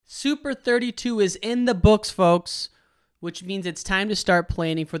Super 32 is in the books, folks, which means it's time to start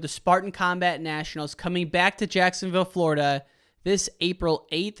planning for the Spartan Combat Nationals coming back to Jacksonville, Florida this April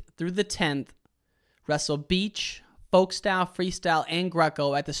 8th through the 10th. Wrestle beach, folk style, freestyle, and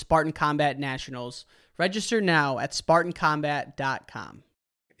Greco at the Spartan Combat Nationals. Register now at SpartanCombat.com.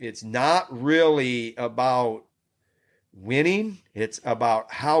 It's not really about winning. It's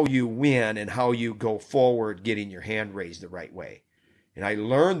about how you win and how you go forward getting your hand raised the right way. And I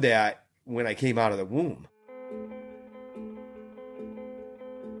learned that when I came out of the womb.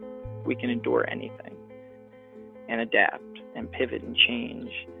 We can endure anything and adapt and pivot and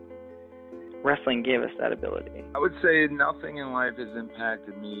change. Wrestling gave us that ability. I would say nothing in life has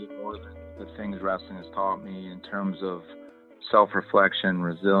impacted me more than the things wrestling has taught me in terms of self-reflection,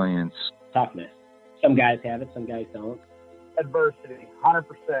 resilience. Toughness. Some guys have it, some guys don't. Adversity, 100%.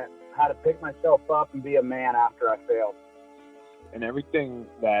 How to pick myself up and be a man after I failed. And everything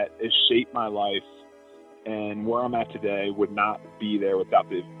that has shaped my life and where I'm at today would not be there without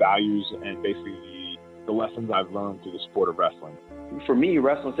the values and basically the lessons I've learned through the sport of wrestling. For me,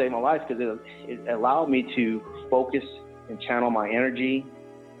 wrestling saved my life because it allowed me to focus and channel my energy.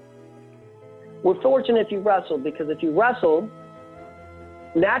 We're fortunate if you wrestled, because if you wrestled,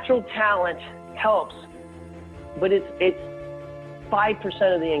 natural talent helps, but it's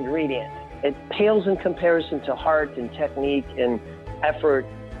 5% of the ingredient. It pales in comparison to heart and technique and effort.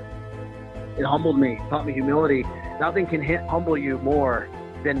 It humbled me, taught me humility. Nothing can humble you more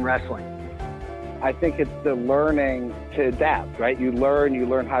than wrestling. I think it's the learning to adapt, right? You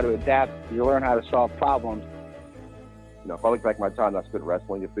learn how to adapt, you learn how to solve problems. You know, if I look back at my time I spent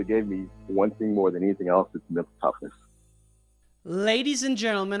wrestling, if it gave me one thing more than anything else, it's mental toughness. Ladies and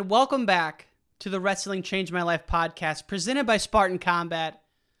gentlemen, welcome back to the Wrestling Changed My Life podcast presented by Spartan Combat.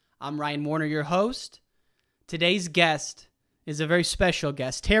 I'm Ryan Warner, your host. Today's guest is a very special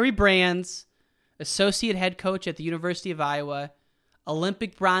guest. Terry Brands, associate head coach at the University of Iowa,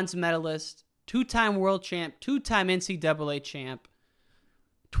 Olympic bronze medalist, two-time world champ, two-time NCAA champ,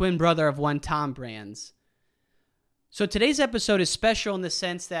 twin brother of one Tom Brands. So today's episode is special in the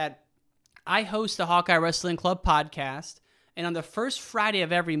sense that I host the Hawkeye Wrestling Club podcast, and on the first Friday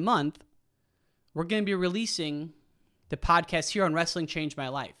of every month, we're going to be releasing the podcast here on Wrestling Changed My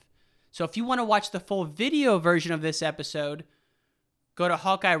Life. So if you want to watch the full video version of this episode, go to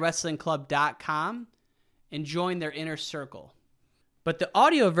HawkeyeWrestlingClub.com and join their inner circle. But the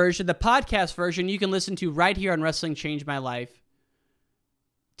audio version, the podcast version, you can listen to right here on Wrestling Changed My Life.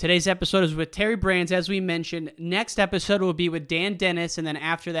 Today's episode is with Terry Brands, as we mentioned. Next episode will be with Dan Dennis, and then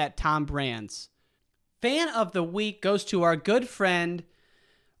after that, Tom Brands. Fan of the week goes to our good friend,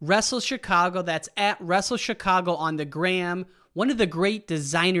 Wrestle Chicago. That's at Wrestle Chicago on the gram. One of the great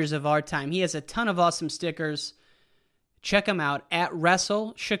designers of our time. He has a ton of awesome stickers. Check him out at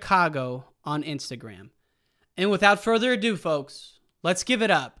Wrestle Chicago on Instagram. And without further ado, folks, let's give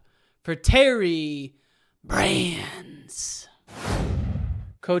it up for Terry Brands.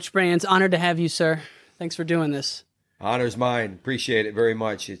 Coach Brands, honored to have you, sir. Thanks for doing this. Honor's mine. Appreciate it very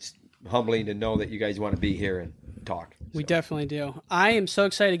much. It's humbling to know that you guys want to be here and talk. We definitely do. I am so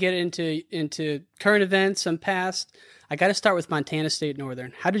excited to get into current events, some past. I got to start with Montana State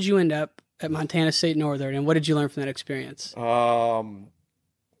Northern. How did you end up at Montana State Northern, and what did you learn from that experience? Well,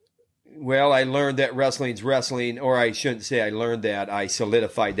 I learned that wrestling's wrestling, or I shouldn't say I learned that. I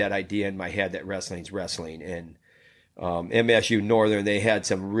solidified that idea in my head that wrestling's wrestling. And MSU Northern, they had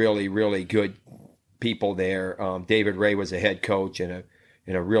some really, really good people there. David Ray was a head coach and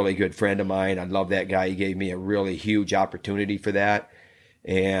a really good friend of mine. I love that guy. He gave me a really huge opportunity for that.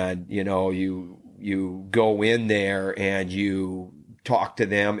 And, you know, you go in there and you talk to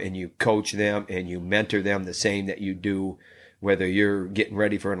them and you coach them and you mentor them the same that you do whether you're getting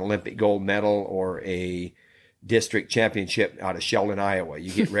ready for an Olympic gold medal or a district championship out of Sheldon, Iowa.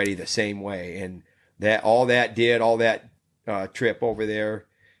 You get ready the same way. And all that trip over there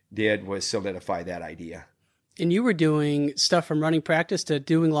did was solidify that idea. And you were doing stuff from running practice to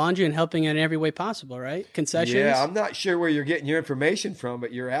doing laundry and helping in every way possible, right? Concessions? Yeah, I'm not sure where you're getting your information from,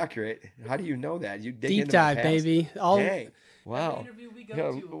 but you're accurate. How do you know that? You dig Deep into dive, my past. baby. Dang. Wow. Every interview we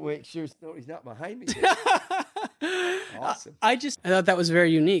go to. Wait, sure, no, he's not behind me. Awesome. I thought that was very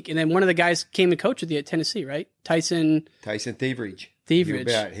unique. And then one of the guys came to coach with you at Tennessee, right? Tyson Thieveridge. Thieveridge. You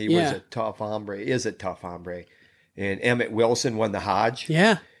bet. He was a tough hombre, is a tough hombre. And Emmett Wilson won the Hodge.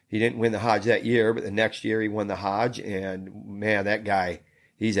 Yeah. He didn't win the Hodge that year, but the next year he won the Hodge. And, man, that guy,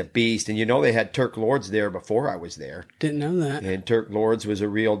 he's a beast. And, you know, they had Turk Lords there before I was there. Didn't know that. And Turk Lords was a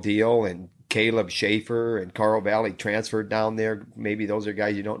real deal. And Caleb Schaefer and Carl Valley transferred down there. Maybe those are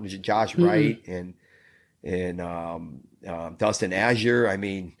guys you don't know. Josh Wright and Dustin Azure. I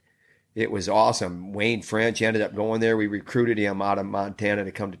mean, it was awesome. Wayne French ended up going there. We recruited him out of Montana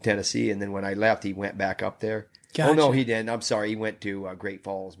to come to Tennessee. And then when I left, he went back up there. Gotcha. Oh, no, he didn't. I'm sorry. He went to Great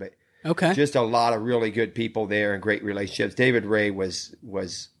Falls. But okay, just a lot of really good people there and great relationships. David Ray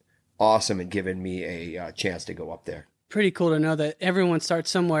was awesome in giving me a chance to go up there. Pretty cool to know that everyone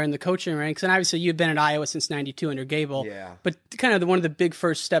starts somewhere in the coaching ranks. And obviously you've been at Iowa since 92 under Gable. Yeah. But kind of one of the big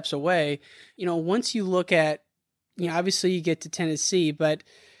first steps away, once you look at, obviously you get to Tennessee, but,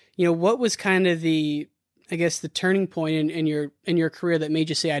 what was kind of the turning point in your career that made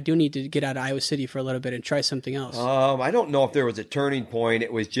you say, I do need to get out of Iowa City for a little bit and try something else? I don't know if there was a turning point.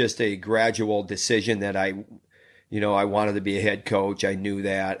 It was just a gradual decision that I wanted to be a head coach. I knew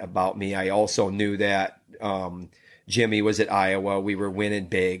that about me. I also knew that, Jimmy was at Iowa. We were winning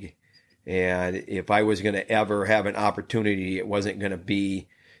big. And if I was going to ever have an opportunity, it wasn't going to be,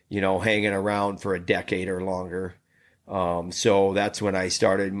 hanging around for a decade or longer. So that's when I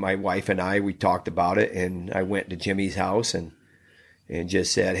started. My wife and we talked about it, and I went to Jimmy's house and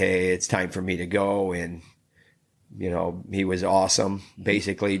just said, hey, it's time for me to go. And, he was awesome.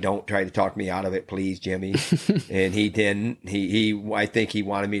 Basically, don't try to talk me out of it, please, Jimmy. And he didn't. I think he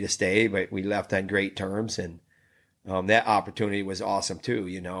wanted me to stay, but we left on great terms. And that opportunity was awesome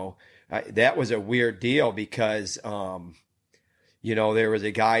too. That was a weird deal because, there was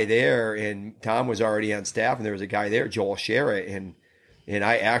a guy there and Tom was already on staff, and there was a guy there, Joel Sherritt. And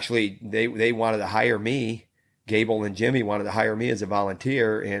I actually, they wanted to hire me. Gable and Jimmy wanted to hire me as a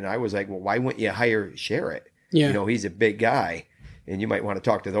volunteer. And I was like, well, why wouldn't you hire Sherritt? Yeah. He's a big guy, and you might want to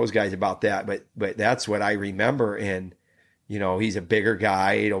talk to those guys about that. But that's what I remember. And, he's a bigger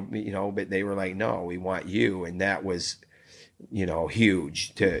guy, but they were like, no, we want you. And that was,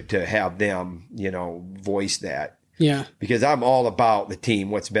 huge to have them, voice that. Yeah. Because I'm all about the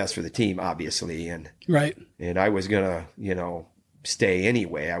team, what's best for the team, obviously. And right. And I was going to, stay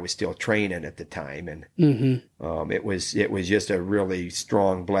anyway. I was still training at the time. And it was just a really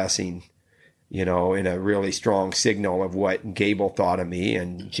strong blessing, and a really strong signal of what Gable thought of me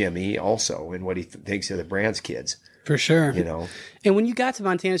and Jimmy also, and what he thinks of the Brands kids. For sure. And when you got to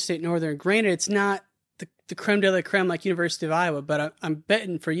Montana State Northern, granted, it's not the creme de la creme like University of Iowa, but I'm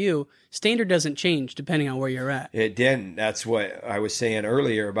betting for you, standard doesn't change depending on where you're at. It didn't. That's what I was saying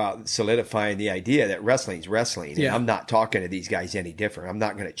earlier about solidifying the idea that wrestling's wrestling. And I'm not talking to these guys any different. I'm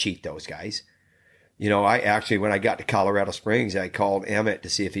not going to cheat those guys. I actually, when I got to Colorado Springs, I called Emmett to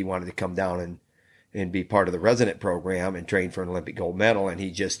see if he wanted to come down and be part of the resident program and train for an Olympic gold medal. And he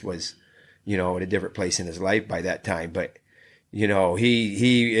just was, at a different place in his life by that time. But,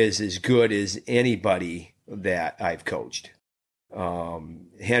 he is as good as anybody that I've coached,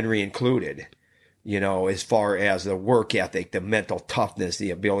 Henry included, as far as the work ethic, the mental toughness,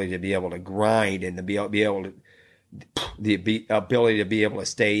 the ability to be able to grind, and the ability to be able to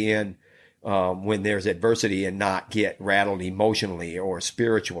stay in when there's adversity and not get rattled emotionally or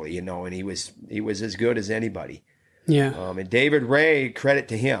spiritually, and he was as good as anybody. Yeah. And David Ray, credit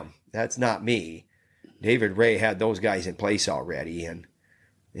to him. That's not me. David Ray had those guys in place already, and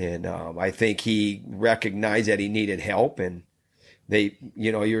I think he recognized that he needed help. And they,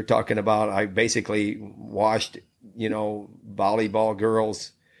 you were talking about, I basically washed, volleyball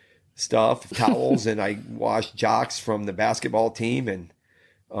girls stuff, towels, and I washed jocks from the basketball team. And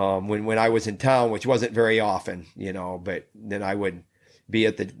when I was in town, which wasn't very often, but then I would be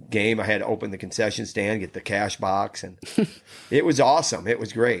at the game. I had to open the concession stand, get the cash box, and it was awesome. It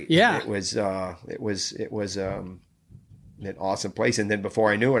was great. Yeah. It was an awesome place. And then before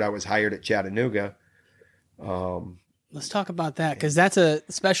I knew it, I was hired at Chattanooga. Let's talk about that, because that's a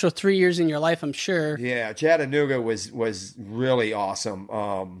special 3 years in your life, I'm sure. Yeah, Chattanooga was really awesome.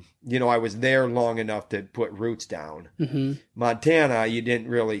 I was there long enough to put roots down. Mm-hmm. Montana, you didn't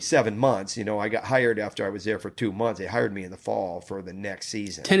really, 7 months. I got hired after I was there for 2 months. They hired me in the fall for the next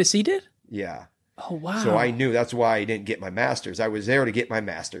season. Tennessee did? Yeah. Oh, wow. So I knew that's why I didn't get my master's. I was there to get my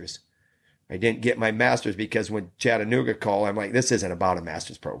master's. I didn't get my master's because when Chattanooga called, I'm like, this isn't about a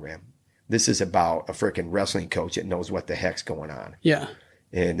master's program. This is about a freaking wrestling coach that knows what the heck's going on. Yeah.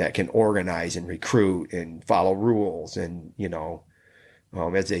 And that can organize and recruit and follow rules. And,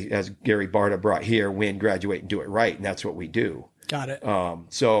 as Gary Barta brought here, win, graduate, and do it right. And that's what we do. Got it.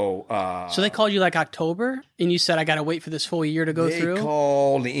 So they called you like October, and you said, I got to wait for this full year to go through? They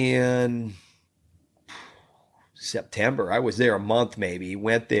called in September. I was there a month maybe,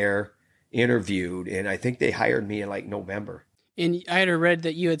 went there, interviewed, and I think they hired me in like November. And I had read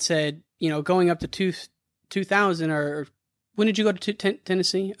that you had said, going up to 2000, or when did you go to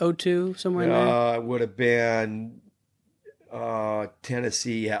Tennessee? 02, somewhere in there? It would have been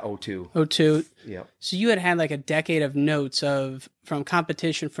Tennessee, yeah, 02. 02. Yeah. So you had like a decade of notes from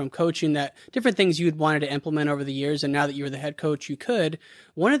competition, from coaching, that different things you had wanted to implement over the years. And now that you were the head coach, you could.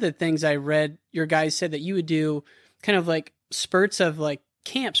 One of the things I read, your guys said that you would do kind of like spurts of like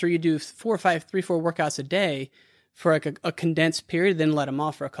camps where you do 4 workouts a day for like a condensed period, then let them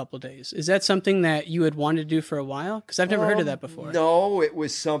off for a couple of days. Is that something that you had wanted to do for a while? Because I've never heard of that before. No, it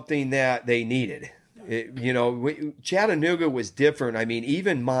was something that they needed. Chattanooga was different. I mean,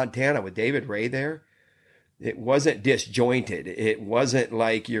 even Montana with David Ray there, it wasn't disjointed. It wasn't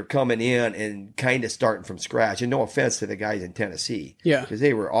like you're coming in and kind of starting from scratch. And no offense to the guys in Tennessee, because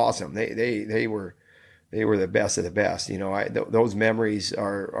they were awesome. They were the best of the best. Those memories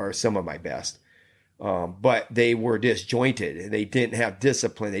are some of my best. But they were disjointed. They didn't have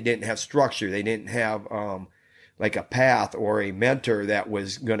discipline. They didn't have structure. They didn't have like a path or a mentor that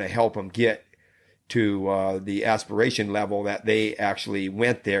was going to help them get to the aspiration level that they actually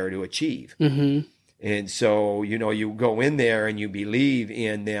went there to achieve. Mm-hmm. And so, you go in there and you believe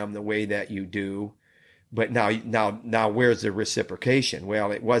in them the way that you do, but now where's the reciprocation?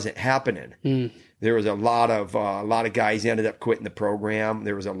 Well, it wasn't happening. Mm. There was a lot of guys ended up quitting the program.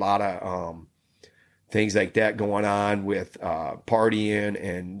 There was a lot of things like that going on with partying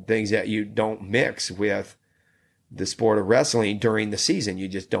and things that you don't mix with the sport of wrestling during the season. You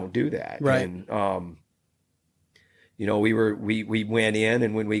just don't do that. Right. And, we went in,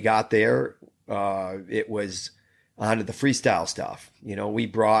 and when we got there, it was onto the freestyle stuff. We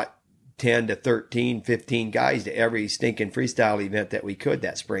brought 10 to 13, 15 guys to every stinking freestyle event that we could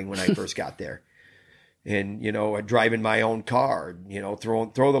that spring when I first got there. And, driving my own car,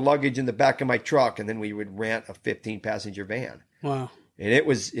 throw the luggage in the back of my truck, and then we would rent a 15-passenger van. Wow. And it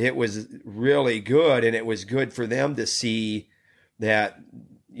was really good, and it was good for them to see that,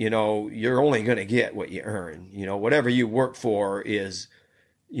 you're only going to get what you earn. Whatever you work for is,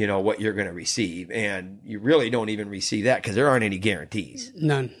 what you're going to receive. And you really don't even receive that because there aren't any guarantees.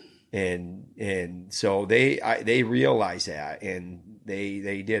 None. And so they realized that, and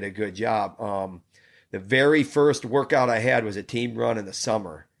they did a good job. The very first workout I had was a team run in the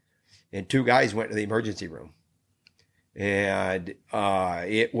summer, and 2 guys went to the emergency room. And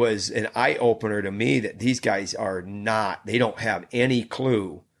it was an eye-opener to me that these guys they don't have any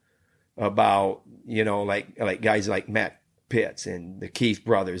clue about, like guys like Matt Pitts and the Keefe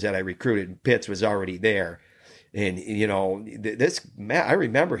brothers that I recruited. Pitts was already there. And, this Matt, I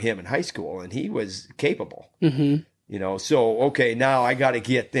remember him in high school, and he was capable. Mm-hmm. So, okay, now I got to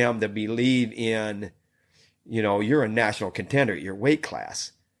get them to believe in, you're a national contender at your weight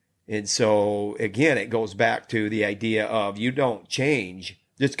class. And so, again, it goes back to the idea of you don't change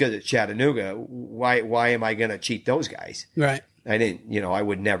just because it's Chattanooga. Why am I going to cheat those guys? Right. I didn't, I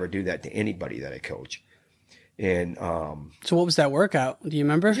would never do that to anybody that I coach. And so what was that workout? Do you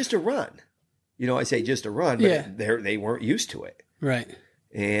remember? Just a run. I say just a run, but they weren't used to it. Right.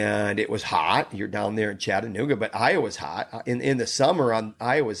 And it was hot. You're down there in Chattanooga, but Iowa's hot. In the summer, on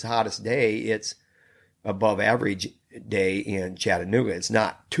Iowa's hottest day, it's above average day in Chattanooga. It's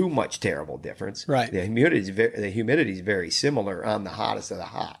not too much terrible difference. Right. The humidity is very similar on the hottest of the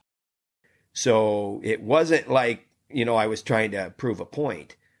hot. So it wasn't like, I was trying to prove a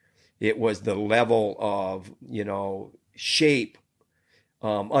point. It was the level of, shape,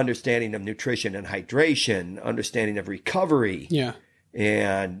 understanding of nutrition and hydration, understanding of recovery. Yeah.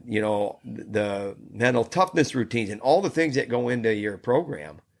 And, the mental toughness routines and all the things that go into your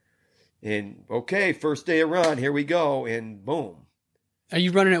program. And okay, first day of run, here we go, and boom. Are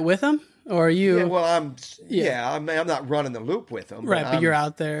you running it with them, or are you? Yeah, well, I'm not running the loop with them. Right, but you're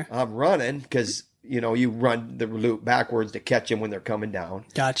out there. I'm running because you run the loop backwards to catch them when they're coming down.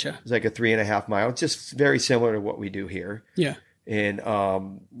 Gotcha. It's like a 3.5 mile. It's just very similar to what we do here. Yeah. And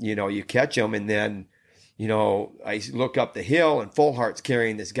you catch them, and then I look up the hill, and Full Heart's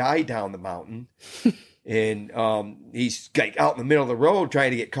carrying this guy down the mountain. And he's like out in the middle of the road trying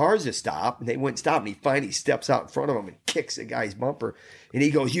to get cars to stop, and they wouldn't stop. And he finally steps out in front of him and kicks the guy's bumper. And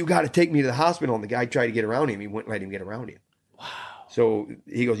he goes, "You got to take me to the hospital." And the guy tried to get around him. He wouldn't let him get around him. Wow. So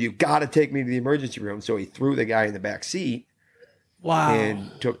he goes, "You got to take me to the emergency room." So he threw the guy in the back seat. Wow.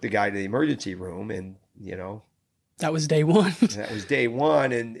 And took the guy to the emergency room, and that was day one. That was day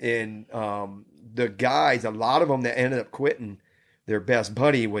one, and the guys, a lot of them that ended up quitting, their best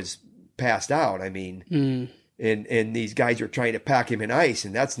buddy was passed out. I mean, and these guys were trying to pack him in ice,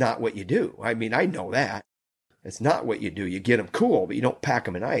 and that's not what you do. I mean, I know that. It's not what you do. You get them cool, but you don't pack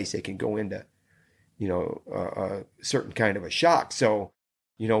them in ice. They can go into, a certain kind of a shock. So,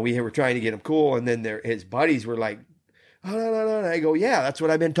 we were trying to get him cool, and then his buddies were like, "Oh, no. And I go, "Yeah, that's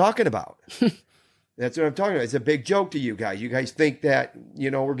what I've been talking about." That's what I'm talking about. It's a big joke to you guys. You guys think that,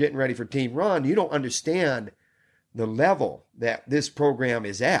 we're getting ready for Team Run. You don't understand the level that this program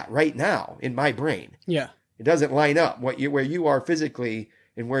is at right now in my brain. Yeah. It doesn't line up where you are physically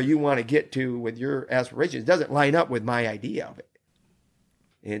and where you want to get to with your aspirations. It doesn't line up with my idea of it.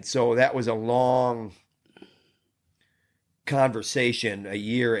 And so that was a long conversation, a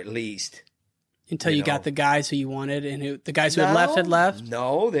year at least. Until you got the guys who you wanted, and the guys who had left?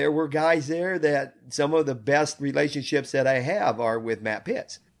 No, there were guys there that some of the best relationships that I have are with Matt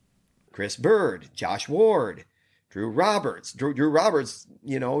Pitts, Chris Bird, Josh Ward, Drew Roberts. Drew Roberts,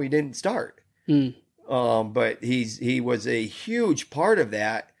 he didn't start. But he was a huge part of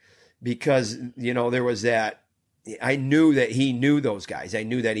that because, there was that. I knew that he knew those guys. I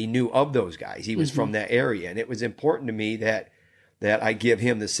knew that he knew of those guys. He was from that area. And it was important to me that I give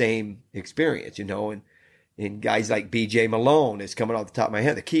him the same experience, and guys like BJ Malone is coming off the top of my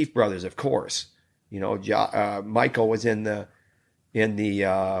head. The Keefe brothers, of course, Michael was in the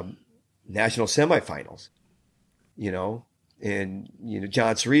national semifinals, and,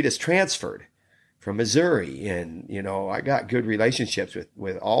 John Cerritos transferred from Missouri. And, I got good relationships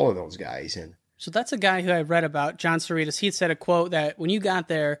with all of those guys. And so that's a guy who I read about, John Cerritos. He had said a quote that when you got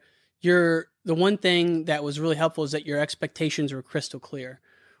there, the one thing that was really helpful is that your expectations were crystal clear.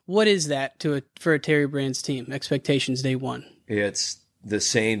 What is that for a Terry Brands team, expectations day one? It's the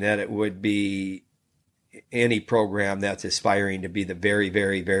same that it would be any program that's aspiring to be the very,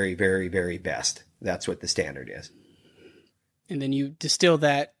 very, very, very, very best. That's what the standard is. And then you distill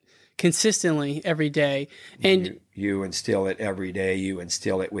that consistently every day. And you instill it every day. You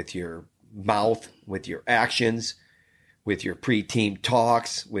instill it with your mouth, with your actions, with your pre-team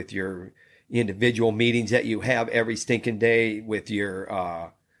talks, with your individual meetings that you have every stinking day, with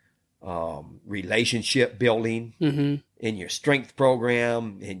your relationship building, in your strength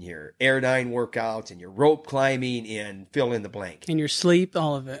program, in your airdyne workouts, in your rope climbing, and fill in the blank. In your sleep,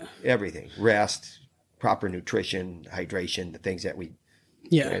 all of it. Everything. Rest, proper nutrition, hydration, the things that we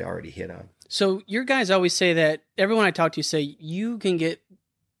already hit on. So your guys always say that, everyone I talk to say you can get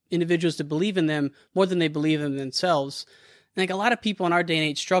individuals to believe in them more than they believe in themselves. Like a lot of people in our day and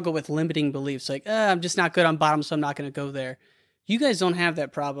age struggle with limiting beliefs. Like, I'm just not good on bottom, so I'm not going to go there. You guys don't have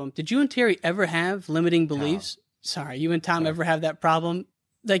that problem. Did you and Terry ever have limiting beliefs? Sorry, you and Tom ever have that problem?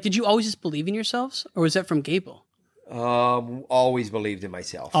 Like, did you always just believe in yourselves, or was that from Gable? Always believed in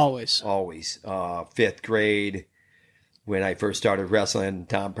myself. Always. Fifth grade, when I first started wrestling,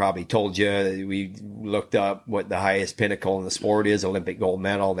 Tom probably told you, we looked up what the highest pinnacle in the sport is, Olympic gold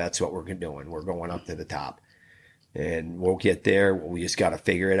medal. That's what we're doing. We're going up to the top. And we'll get there. We just got to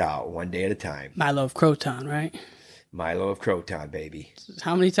figure it out one day at a time. Milo of Croton, right? Milo of Croton, baby.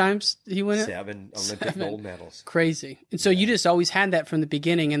 How many times did he win it? 7 Olympic gold medals. Crazy. And so you just always had that from the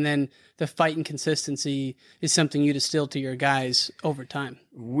beginning, and then the fight and consistency is something you distill to your guys over time.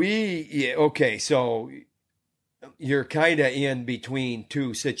 Okay, so you're kind of in between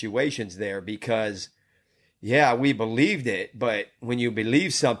two situations there because, we believed it, but when you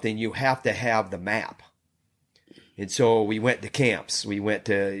believe something, you have to have the map. And so we went to camps. We went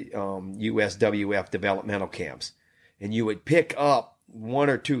to USWF developmental camps. And you would pick up one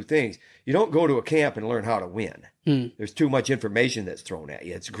or two things. You don't go to a camp and learn how to win. There's too much information that's thrown at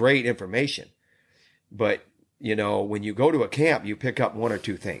you. It's great information. But, when you go to a camp, you pick up one or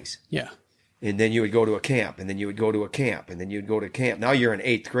two things. Yeah. And then you would go to a camp, and then you would go to a camp, and then you'd go to camp. Now you're in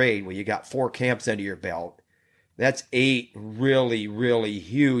 8th grade where you got 4 camps under your belt. That's 8 really, really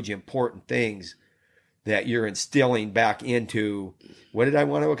huge, important things that you're instilling back into, what did I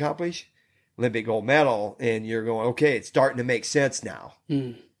want to accomplish? Olympic gold medal. And you're going, okay, it's starting to make sense now.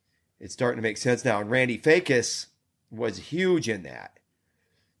 It's starting to make sense now. And Randy Fakis was huge in that,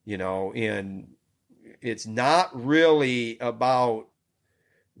 and it's not really about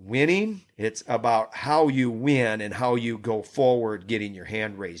winning. It's about how you win and how you go forward, getting your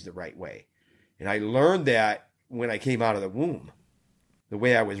hand raised the right way. And I learned that when I came out of the womb. The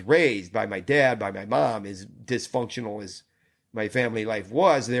way I was raised by my dad, by my mom, as dysfunctional as my family life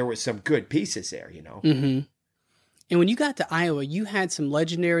was, there was some good pieces there, And when you got to Iowa, you had some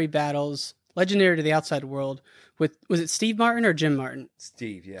legendary battles, legendary to the outside world, with, was it Steve Martin or Jim Martin?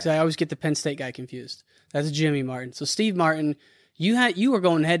 Steve, yeah. Because I always get the Penn State guy confused. That's Jimmy Martin. So Steve Martin, you were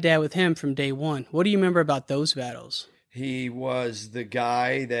going head-to-head with him from day one. What do you remember about those battles? He was the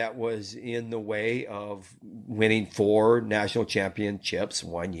guy that was in the way of winning 4 national championships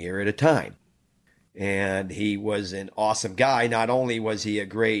 1 year at a time. And he was an awesome guy. Not only was he a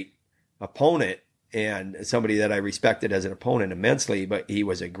great opponent and somebody that I respected as an opponent immensely, but he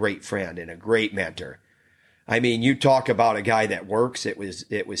was a great friend and a great mentor. I mean, you talk about a guy that works, it was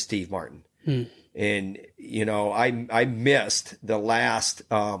Steve Martin. And, you know, I missed the last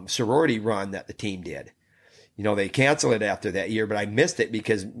sorority run that the team did. You know, they canceled it after that year, but I missed it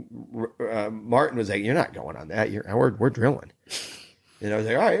because Martin was like, "You're not going on that. We're drilling." And I was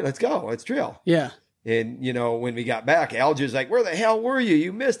like, "All right, let's go. Let's drill." Yeah. And, you know, when we got back, Alger's like, "Where the hell were you?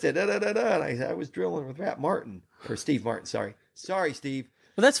 You missed it." And I said, "I was drilling with Steve Martin. Sorry, Steve."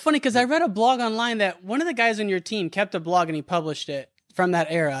 Well, that's funny because I read a blog online that one of the guys on your team kept a blog and he published it from that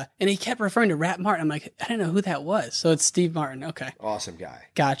era, and he kept referring to Rat Martin. I'm like, I didn't know who that was. So it's Steve Martin. Okay. Awesome guy.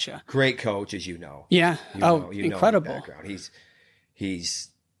 Gotcha. Great coach, as you know. Yeah. You incredible. Know his background. He's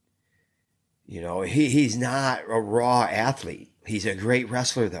you know, he's not a raw athlete. He's a great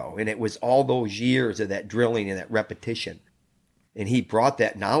wrestler, though. And it was all those years of that drilling and that repetition. And he brought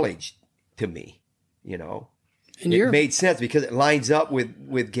that knowledge to me, you know. And it made sense because it lines up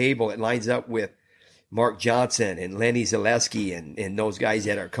with Gable. It lines up with Mark Johnson and Lenny Zaleski and those guys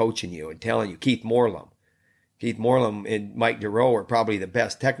that are coaching you and telling you. Keith Moreland. Keith Moreland and Mike DeRoe are probably the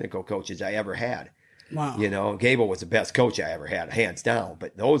best technical coaches I ever had. Wow. You know, Gable was the best coach I ever had, hands down.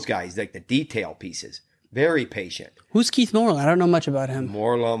 But those guys, like the detail pieces, very patient. Who's Keith Moreland? I don't know much about him.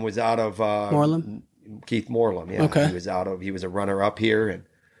 Moreland was out of Moreland? Keith Moreland, yeah. Okay. He was a runner-up here, and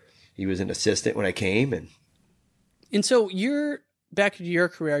he was an assistant when I came. And so you're back to your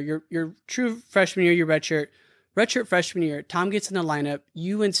career. Your true freshman year, your redshirt freshman year. Tom gets in the lineup.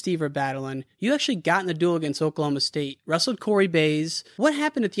 You and Steve are battling. You actually got in the duel against Oklahoma State. Wrestled Corey Bays. What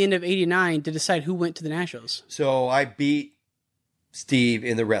happened at the end of '89 to decide who went to the Nationals? So I beat Steve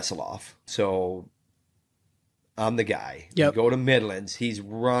in the wrestle-off. So I'm the guy. Yep. We go to Midlands. He's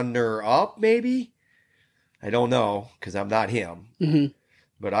runner-up, maybe? I don't know because I'm not him. Mm-hmm.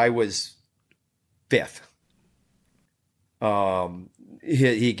 But I was fifth.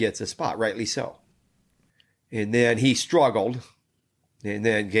 He gets a spot, rightly so. And then he struggled. And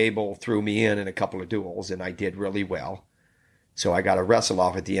then Gable threw me in a couple of duels, and I did really well. So I got a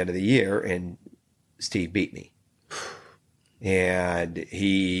wrestle-off at the end of the year, and Steve beat me. And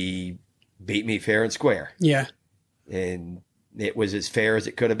he beat me fair and square. Yeah. And it was as fair as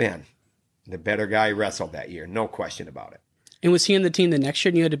it could have been. The better guy wrestled that year, no question about it. And was he on the team the next year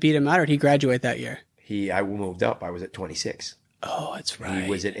and you had to beat him out, or did he graduate that year? I moved up. I was at 26. Oh, that's right. He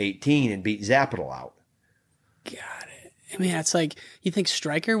was at 18 and beat Zapital out. Got it. I mean, it's like, you think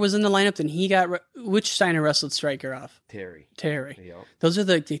Stryker was in the lineup, then he got, which Steiner wrestled Stryker off? Terry. Yep. Those are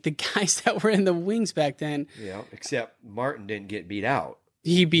the guys that were in the wings back then. Yeah, except Martin didn't get beat out.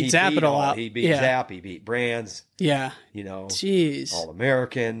 He beat Zapital out. He beat Zap. He beat Brands. Yeah. You know. Jeez.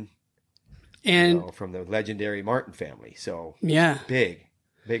 All-American. And you know, from the legendary Martin family. So yeah, big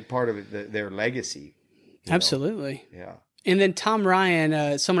part of it, their legacy. Absolutely. Know? Yeah. And then Tom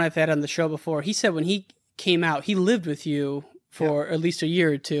Ryan, someone I've had on the show before, he said when he came out, he lived with you for at least a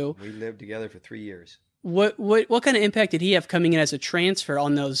year or two. We lived together for 3 years. What kind of impact did he have coming in as a transfer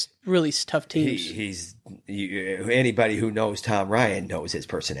on those really tough teams? Anybody who knows Tom Ryan knows his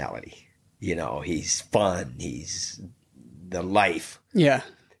personality. You know, he's fun. He's the life. Yeah.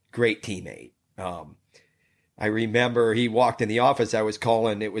 Great teammate. I remember he walked in the office. I was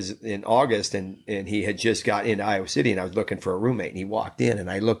calling. It was in August, and he had just got into Iowa City, and I was looking for a roommate. And he walked in, and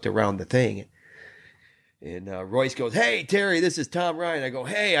I looked around the thing, and Royce goes, "Hey, Terry, this is Tom Ryan." I go,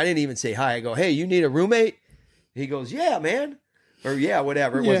 "Hey," I didn't even say hi. I go, "Hey, you need a roommate?" He goes, "Yeah, man," or "Yeah,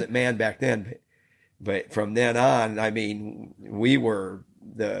 whatever." It wasn't man back then, but from then on, I mean, we were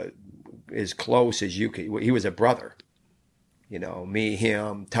as close as you could. He was a brother. You know, me,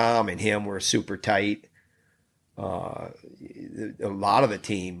 him, Tom, and him were super tight. A lot of the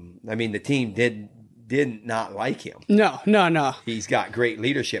team, I mean, the team did not like him. No. He's got great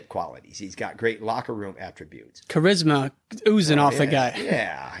leadership qualities. He's got great locker room attributes. Charisma oozing off the guy.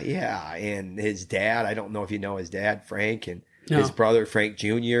 Yeah. And his dad, I don't know if you know his dad, Frank, and his brother, Frank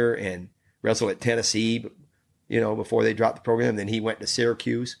Jr., and wrestled at Tennessee, you know, before they dropped the program. Then he went to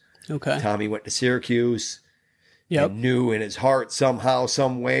Syracuse. Okay. Tommy went to Syracuse. Yep. And knew in his heart somehow,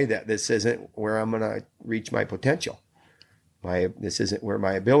 some way that this isn't where I'm going to reach my potential. This isn't where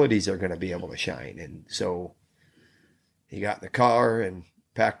my abilities are going to be able to shine. And so he got in the car and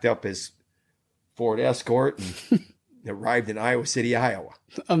packed up his Ford Escort and arrived in Iowa City, Iowa.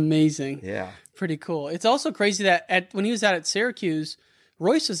 Amazing. Yeah. Pretty cool. It's also crazy that when he was out at Syracuse,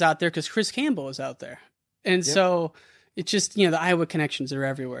 Royce was out there because Chris Campbell was out there. And so it's just, you know, the Iowa connections are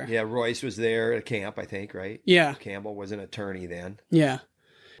everywhere. Yeah, Royce was there at camp, I think, right? Yeah. Campbell was an attorney then. Yeah.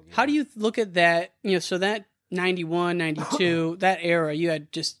 How do you look at that? You know, so that 91, 92, that era, you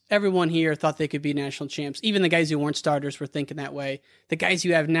had just everyone here thought they could be national champs. Even the guys who weren't starters were thinking that way. The guys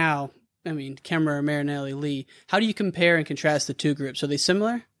you have now, I mean, Kemmerer, Marinelli, Lee, how do you compare and contrast the two groups? Are they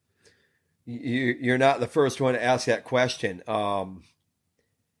similar? You're not the first one to ask that question.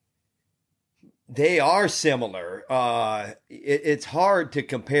 They are similar. It's hard to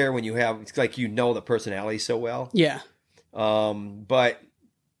compare when it's like the personality so well. Yeah. But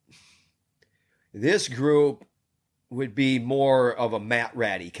this group would be more of a mat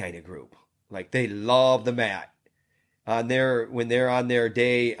ratty kind of group. Like they love the mat. When they're on their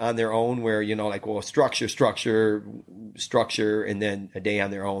day on their own, where structure, and then a day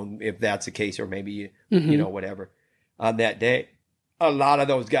on their own, if that's the case, or maybe whatever on that day, a lot of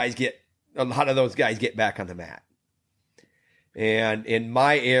those guys get back on the mat. And in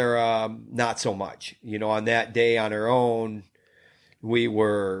my era, not so much. On that day on our own, we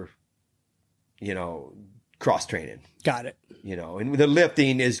were, cross training. Got it. And the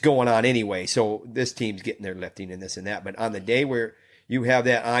lifting is going on anyway. So this team's getting their lifting and this and that. But on the day where you have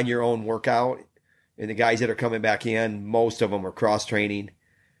that on your own workout, and the guys that are coming back in, most of them are cross training,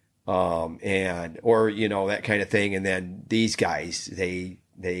 or that kind of thing. And then these guys, they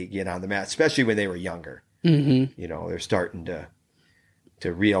get on the mat, especially when they were younger. Mm-hmm. They're starting to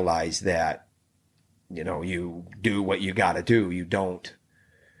realize that, you do what you got to do. You don't,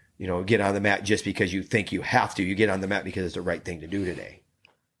 get on the mat just because you think you have to. You get on the mat because it's the right thing to do today.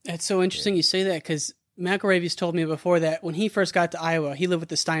 It's so interesting you say that, because McElravy's told me before that when he first got to Iowa, he lived with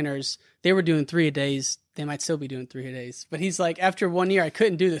the Steiners. They were doing 3-a-days. They might still be doing 3-a-days. But he's like, after 1 year, I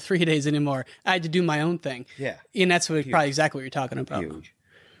couldn't do the 3-a-days anymore. I had to do my own thing. Yeah. And that's probably exactly what you're talking about. Huge.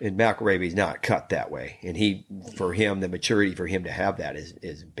 And McElravy's not cut that way. And the maturity for him to have that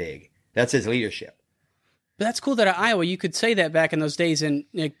is big. That's his leadership. But that's cool that at Iowa, you could say that back in those days. And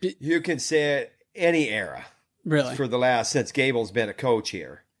you can say it any era. Really? Since Gable's been a coach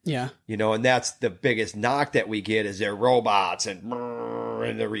here. Yeah. And that's the biggest knock that we get is they're robots and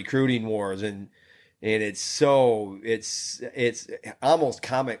the recruiting wars. And it's almost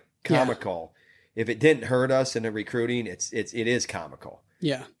comical. Yeah. If it didn't hurt us in the recruiting, it is comical.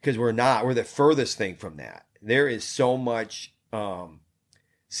 Yeah. Because we're the furthest thing from that. There is so much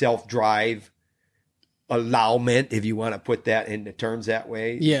self-drive allowment, if you want to put that into terms that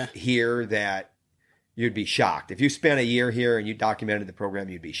way, here, that you'd be shocked. If you spent a year here and you documented the program,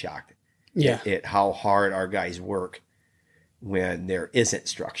 you'd be shocked at how hard our guys work when there isn't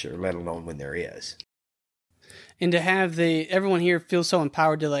structure, let alone when there is. And to have everyone here feels so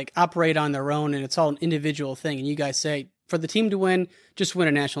empowered to operate on their own, and it's all an individual thing. And you guys say, for the team to win, just win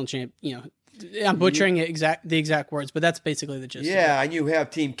a national champ. I'm butchering the exact words, but that's basically the gist. Yeah, and you have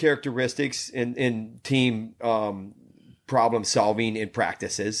team characteristics and team problem solving in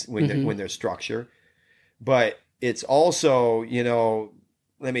practices when there's structure. But it's also,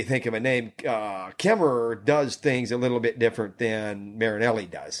 let me think of a name. Kemmerer does things a little bit different than Marinelli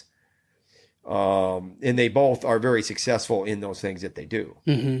does. And they both are very successful in those things that they do.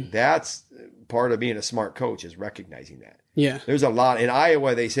 Mm-hmm. That's part of being a smart coach, is recognizing that. Yeah. There's a lot in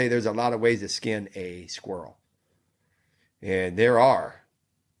Iowa. They say there's a lot of ways to skin a squirrel. And there are,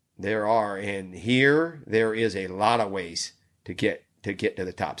 and here there is a lot of ways to get to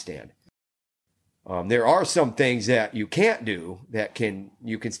the top stand. There are some things that you can't do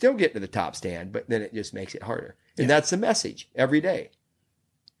you can still get to the top stand, but then it just makes it harder. And that's the message every day.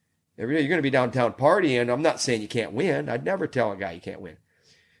 Every day you're going to be downtown partying. I'm not saying you can't win. I'd never tell a guy you can't win.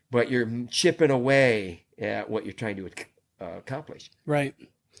 But you're chipping away at what you're trying to accomplish. Right.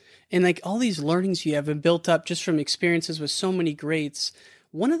 And all these learnings you have been built up just from experiences with so many greats.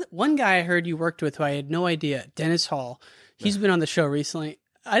 One guy I heard you worked with who I had no idea, Dennis Hall. He's been on the show recently.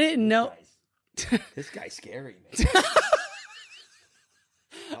 I didn't know. This guy's scary, man.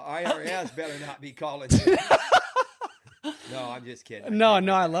 The IRS better not be calling you. No, I'm just kidding. No,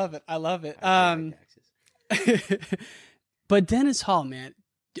 I love it. I love it. But Dennis Hall, man,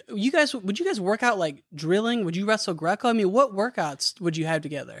 would you guys work out drilling? Would you wrestle Greco? I mean, what workouts would you have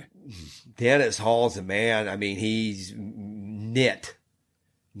together? Dennis Hall's a man. I mean, he's knit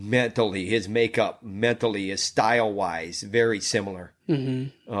mentally. His makeup mentally is style-wise very similar.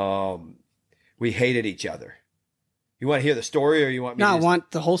 Mm-hmm. We hated each other. You want to hear the story, or you want me? No, I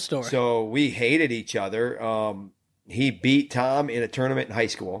want the whole story. So we hated each other. He beat Tom in a tournament in high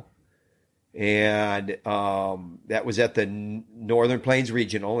school. And that was at the Northern Plains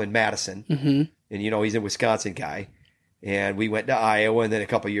Regional in Madison. Mm-hmm. And, he's a Wisconsin guy. And we went to Iowa, and then a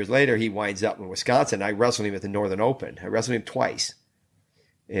couple of years later, he winds up in Wisconsin. I wrestled him at the Northern Open. I wrestled him twice.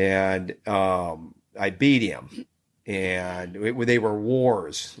 And I beat him. And they were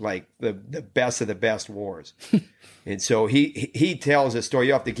wars, like the best of the best wars. And so he tells a story.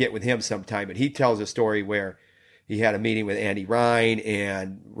 You have to get with him sometime, but he tells a story where he had a meeting with Andy Ryan,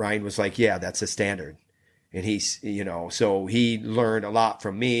 and Ryan was like, yeah, that's the standard. And he's, so he learned a lot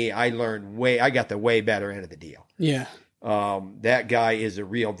from me. I got the way better end of the deal. Yeah. That guy is a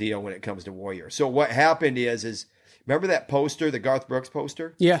real deal when it comes to Warrior. So what happened is remember that poster, the Garth Brooks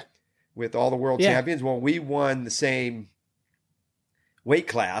poster? Yeah. With all the world champions? Well, we won the same weight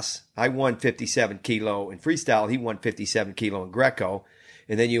class. I won 57 kilo in freestyle. He won 57 kilo in Greco.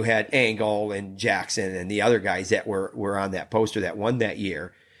 And then you had Angle and Jackson and the other guys that were on that poster that won that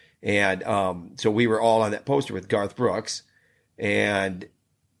year. And so we were all on that poster with Garth Brooks. And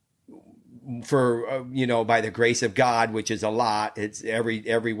for, by the grace of God, which is a lot, it's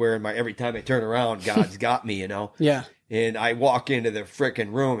everywhere every time I turn around, God's got me, Yeah. And I walk into the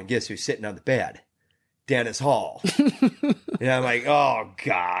frickin' room and guess who's sitting on the bed? Dennis Hall. And I'm like, oh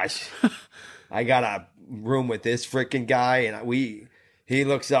gosh, I got a room with this frickin' guy. And he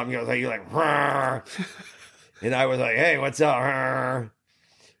looks up and goes, you're like, Rrr. And I was like, hey, what's up? Rrr.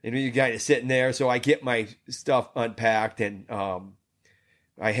 And you guys are sitting there. So I get my stuff unpacked and,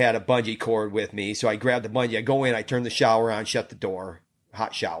 I had a bungee cord with me. So I grabbed the bungee. I go in, I turn the shower on, shut the door,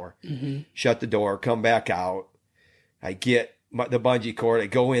 hot shower, shut the door, come back out. I get the bungee cord. I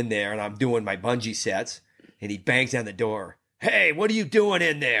go in there and I'm doing my bungee sets and he bangs on the door. Hey, what are you doing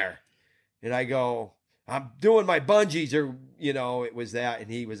in there? And I go, I'm doing my bungees or, it was that.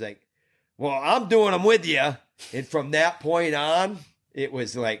 And he was like, well, I'm doing them with you. And from that point on, it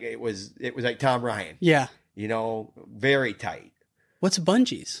was like Tom Ryan. Yeah. Very tight. What's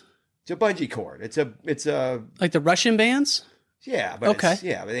bungees? It's a bungee cord. It's a like the Russian bands? Yeah, but okay.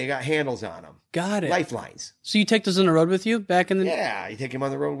 But they got handles on them. Got it. Lifelines. So you take those on the road with you back in the Yeah, you take them on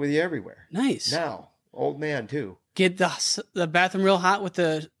the road with you everywhere. Nice. Now, old man too. Get the bathroom real hot with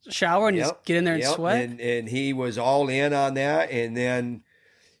the shower and just get in there and sweat. And he was all in on that, and then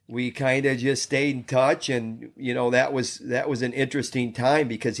we kind of just stayed in touch, and that was an interesting time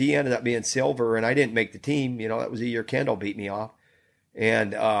because he ended up being silver, and I didn't make the team. That was the year Kendall beat me off,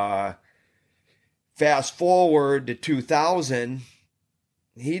 and fast forward to 2000,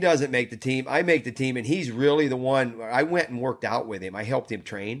 he doesn't make the team. I make the team, and he's really the one. I went and worked out with him. I helped him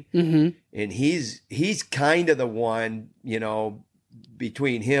train, and he's kind of the one,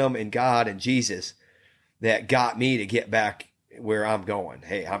 between him and God and Jesus that got me to get back where I'm going.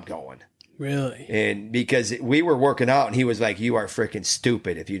 Hey, I'm going. Really? And because we were working out and he was like, you are freaking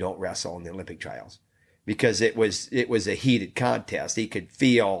stupid if you don't wrestle in the Olympic trials, because it was a heated contest. He could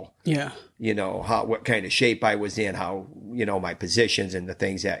feel, what kind of shape I was in, how, my positions and the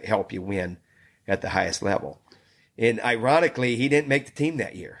things that help you win at the highest level. And ironically, he didn't make the team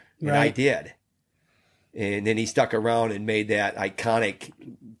that year. And I did. And then he stuck around and made that iconic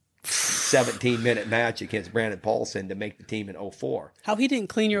 17-minute match against Brandon Paulson to make the team in 2004. How he didn't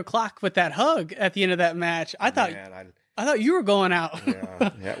clean your clock with that hug at the end of that match. I thought you were going out.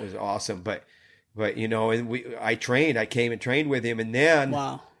 Yeah, that was awesome. But and I came and trained with him, and then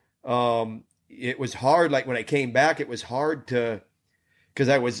it was hard. Like when I came back, it was hard because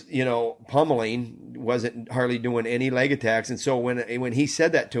I was, pummeling, wasn't hardly doing any leg attacks. And so when he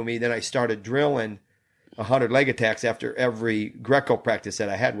said that to me, then I started drilling 100 leg attacks after every Greco practice that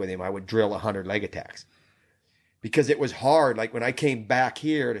I had with him. I would drill 100 leg attacks because it was hard. Like when I came back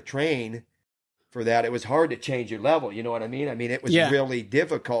here to train for that, it was hard to change your level. You know what I mean? It was really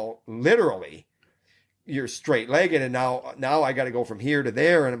difficult. Literally, you're straight legged, and now I got to go from here to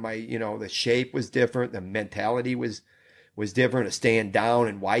there, and my the shape was different, the mentality was different, of staying down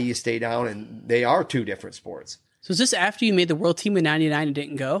and why you stay down, and they are two different sports. So is this after you made the world team in '99 and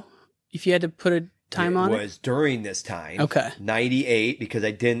didn't go? If you had to put a time on it? It was during this time. Okay. 98, because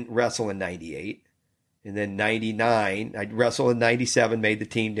I didn't wrestle in 98. And then 99, I wrestled in 97, made the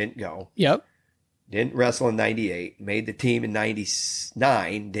team, didn't go. Yep. Didn't wrestle in 98, made the team in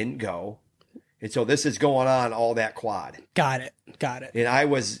 99, didn't go. And so this is going on all that quad. Got it. And I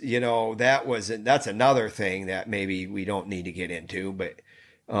was, that's another thing that maybe we don't need to get into, but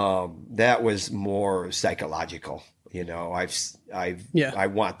that was more psychological. I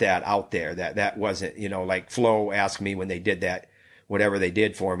want that out there. That wasn't, like Flo asked me when they did that, whatever they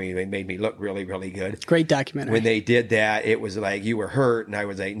did for me, they made me look really, really good. Great documentary. When they did that, it was like, you were hurt. And I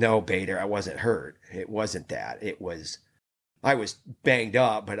was like, no, Bader, I wasn't hurt. It wasn't that. I was banged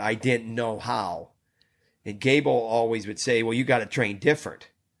up, but I didn't know how. And Gable always would say, well, you got to train different.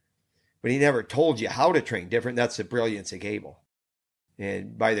 But he never told you how to train different. That's the brilliance of Gable.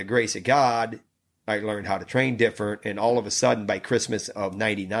 And by the grace of God, I learned how to train different. And all of a sudden, by Christmas of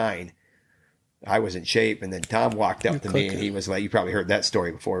 99, I was in shape. And then Tom walked up to me and he was like, you probably heard that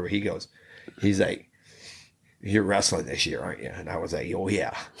story before, where he's like, you're wrestling this year, aren't you? And I was like, oh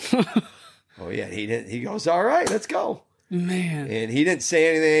yeah. Oh yeah. He goes, all right, let's go. Man. And he didn't say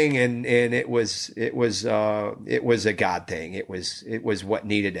anything, and it was a God thing. It was what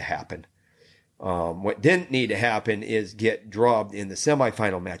needed to happen. What didn't need to happen is get drubbed in the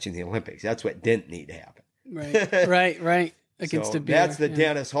semifinal match in the Olympics. That's what didn't need to happen. Right. Against so a beer. that's the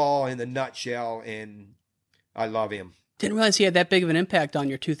Dennis Hall in the nutshell, and I love him. Didn't realize he had that big of an impact on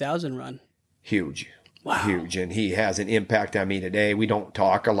your 2000 run. Huge. Wow. Huge. And he has an impact on me today. We don't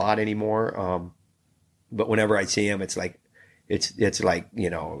talk a lot anymore. But whenever I see him, it's like, a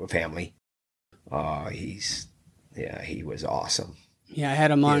family. He was awesome. Yeah, I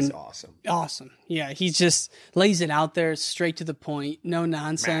had him on. He's awesome. Awesome. Yeah, he just lays it out there, straight to the point, no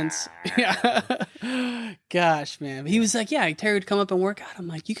nonsense. Yeah. Gosh, man. He was like, yeah, Terry would come up and work out. I'm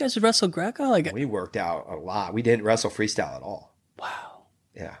like, you guys would wrestle Greco? Like, we worked out a lot. We didn't wrestle freestyle at all. Wow.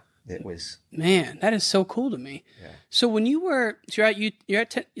 Yeah, it was. Man, that is so cool to me. Yeah. So when you were, you're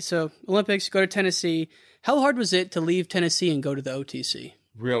at Olympics, you go to Tennessee. How hard was it to leave Tennessee and go to the OTC?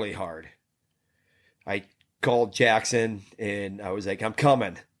 Really hard. I called Jackson and I was like, I'm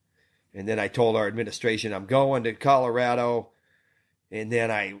coming. And then I told our administration, I'm going to Colorado. And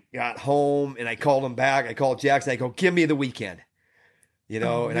then I got home and I called him back. I called Jackson. I go, give me the weekend. And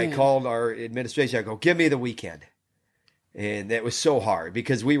I called our administration. I go, give me the weekend. And that was so hard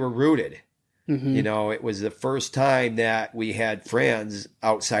because we were rooted. Mm-hmm. It was the first time that we had friends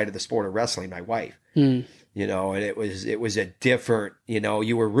outside of the sport of wrestling, my wife. Mm. And it was a different,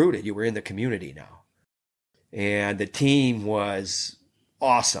 you were rooted. You were in the community now. And the team was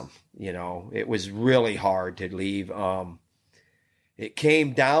awesome. It was really hard to leave. It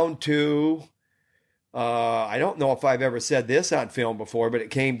came down to, I don't know if I've ever said this on film before, but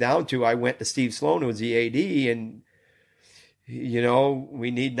it came down to, I went to Steve Sloan, who was the AD, and, we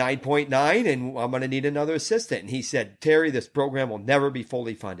need 9.9 and I'm going to need another assistant. And he said, Terry, this program will never be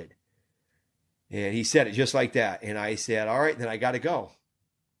fully funded. And he said it just like that. And I said, all right, then I got to go.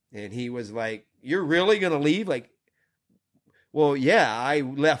 And he was like, you're really going to leave? Like, well, yeah, I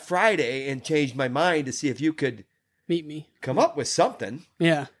left Friday and changed my mind to see if you could meet me, come up with something.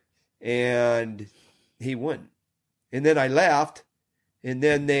 Yeah. And he wouldn't. And then I left, and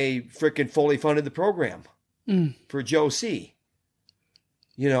then they freaking fully funded the program for Joe C.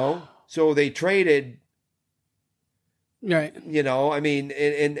 So they traded. Right.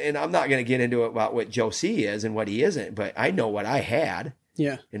 And I'm not going to get into it about what Joe C is and what he isn't, but I know what I had.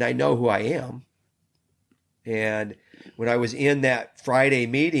 Yeah. And I know who I am. And when I was in that Friday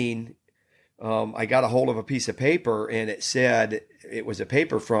meeting, I got a hold of a piece of paper, and it said, it was a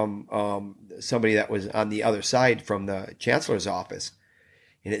paper from somebody that was on the other side from the chancellor's office.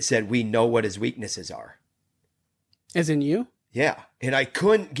 And it said, we know what his weaknesses are. As in you? Yeah. And I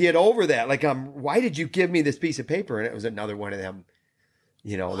couldn't get over that. Like, why did you give me this piece of paper? And it was another one of them,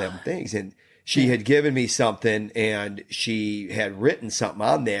 them things. And she had given me something, and she had written something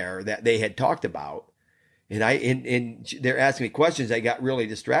on there that they had talked about. And they're asking me questions. I got really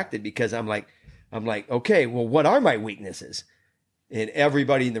distracted because I'm like, okay, well, what are my weaknesses? And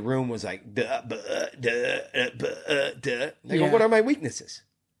everybody in the room was like, duh, buh, duh, buh, duh. I go, what are my weaknesses?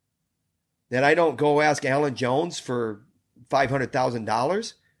 That I don't go ask Alan Jones for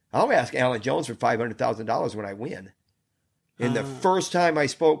 $500,000. I'll ask Alan Jones for $500,000 when I win. And the first time I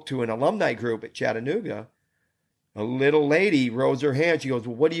spoke to an alumni group at Chattanooga, a little lady rose her hand. She goes,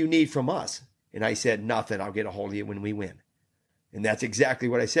 well, what do you need from us? And I said, nothing. I'll get a hold of you when we win. And that's exactly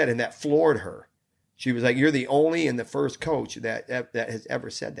what I said. And that floored her. She was like, you're the only and the first coach that has ever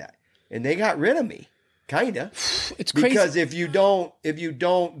said that. And they got rid of me. Kind of. It's crazy. Because if you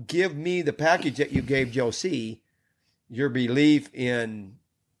don't give me the package that you gave Joe C, your belief in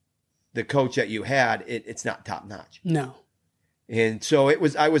the coach that you had, it's not top notch. No. And so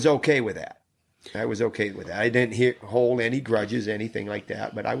I was okay with that. I didn't hold any grudges, anything like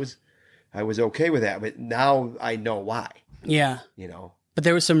that, but I was okay with that. But now I know why. Yeah. But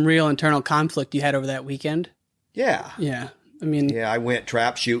there was some real internal conflict you had over that weekend. Yeah. Yeah. I went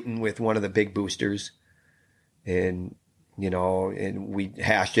trap shooting with one of the big boosters, and we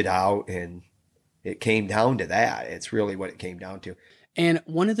hashed it out, and it came down to that. It's really what it came down to. And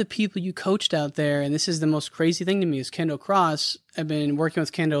one of the people you coached out there, and this is the most crazy thing to me, is Kendall Cross. I've been working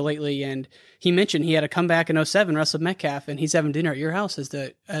with Kendall lately, and he mentioned he had a comeback in 2007, wrestled Metcalf, and he's having dinner at your house as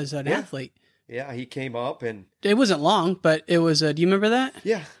an athlete. Yeah, he came up, and it wasn't long, but it was. Do you remember that?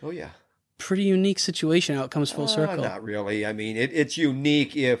 Yeah. Oh, yeah. Pretty unique situation how it comes full circle. Not really. It's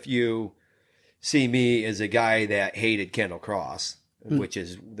unique if you see me as a guy that hated Kendall Cross, which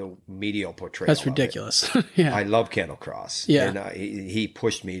is the medial portrayal. That's ridiculous. Yeah. I love Kendall Cross. Yeah. And he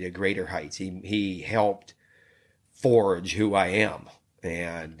pushed me to greater heights. He helped forge who I am.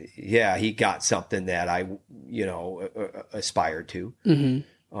 And yeah, he got something that I, aspired to.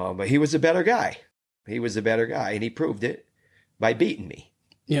 But he was a better guy. He was a better guy, and he proved it by beating me.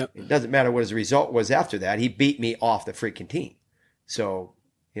 Yeah. It doesn't matter what his result was after that. He beat me off the freaking team. So,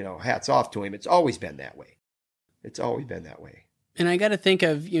 hats off to him. It's always been that way. It's always been that way. And I got to think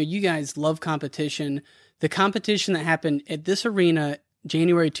of, you guys love competition. The competition that happened at this arena,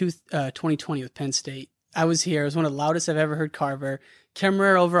 January 2020 with Penn State. I was here. It was one of the loudest I've ever heard Carver.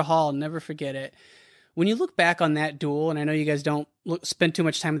 Cameron over Hall, I'll never forget it. When you look back on that duel, and I know you guys don't spend too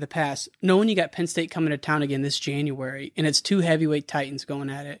much time in the past, knowing you got Penn State coming to town again this January, and it's two heavyweight titans going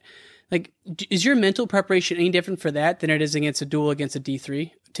at it, like, is your mental preparation any different for that than it is against a duel against a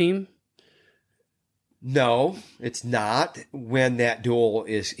D3 team? No, it's not. When that duel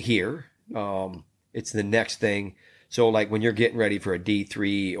is here, it's the next thing. So like when you're getting ready for a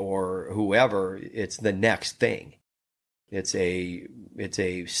D3 or whoever, it's the next thing. It's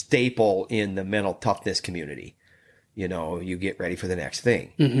a staple in the mental toughness community. You get ready for the next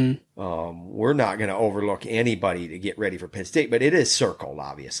thing. We're not going to overlook anybody to get ready for Penn State, but it is circled,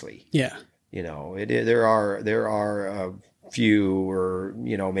 obviously. Yeah. There are a few, or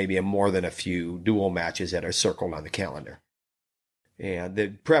maybe more than a few dual matches that are circled on the calendar. And the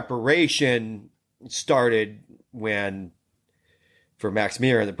preparation started for Max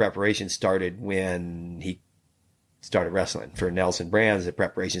Muir, the preparation started when he started wrestling. For Nelson Brands, the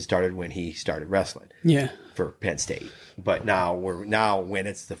preparation started when he started wrestling. Yeah. For Penn State. But now when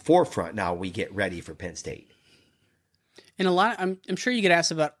it's the forefront, now we get ready for Penn State. And I'm sure you get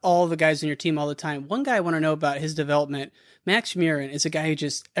asked about all the guys on your team all the time. One guy I want to know about his development. Max Murin is a guy who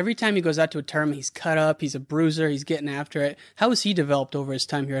just, every time he goes out to a tournament, he's cut up, he's a bruiser, he's getting after it. How has he developed over his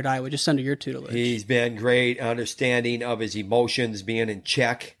time here at Iowa, just under your tutelage? He's been great, understanding of his emotions, being in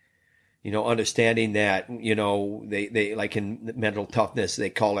check, understanding that, they like in mental toughness, they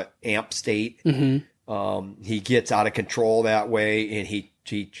call it amp state. He gets out of control that way, and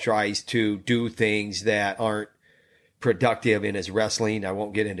he tries to do things that aren't productive in his wrestling. I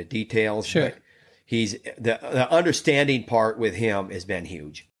won't get into details, sure. But he's the understanding part with him has been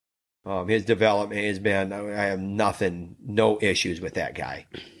huge. His development has been, I have no issues with that guy.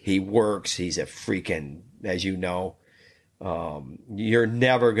 He works. He's a freaking, as you know, you're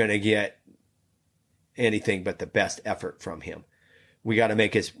never going to get anything but the best effort from him. We got to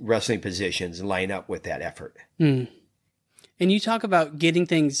make his wrestling positions line up with that effort. And you talk about getting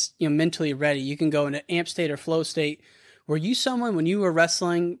things, mentally ready. You can go into amp state or flow state. Were you someone, when you were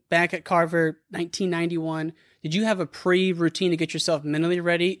wrestling back at Carver 1991, did you have a pre-routine to get yourself mentally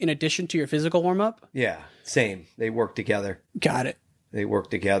ready in addition to your physical warm-up? Yeah, same. They work together. Got it. They work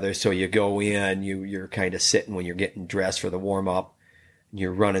together. So you go in, you're kind of sitting when you're getting dressed for the warm-up.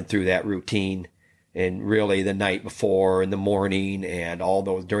 You're running through that routine. And really the night before, in the morning, and all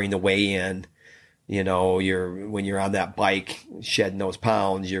those during the weigh-in, when you're on that bike shedding those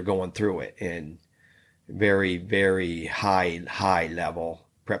pounds, you're going through it, and very, very high level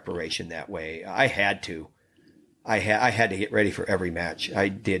preparation that way. I had to get ready for every match. I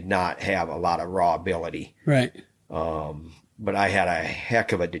did not have a lot of raw ability. Right. But I had a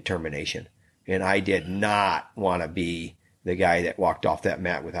heck of a determination, and I did not want to be the guy that walked off that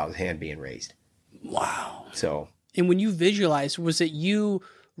mat without his hand being raised. Wow. So. And when you visualized, was it you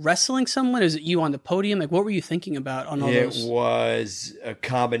wrestling someone? Is it you on the podium? Like, what were you thinking about on all those? It was a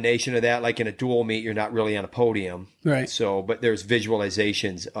combination of that. Like in a dual meet, you're not really on a podium. Right. So, but there's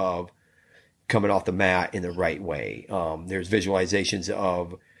visualizations of coming off the mat in the right way. There's visualizations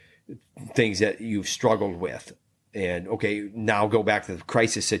of things that you've struggled with. And, okay, now go back to the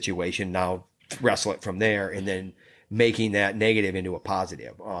crisis situation. Now wrestle it from there, and then making that negative into a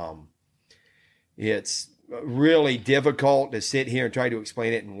positive. It's really difficult to sit here and try to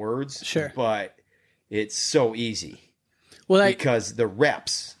explain it in words. Sure. But it's so easy. Well, because the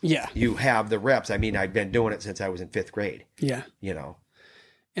reps. Yeah. You have the reps. I mean, I've been doing it since I was in 5th grade. Yeah.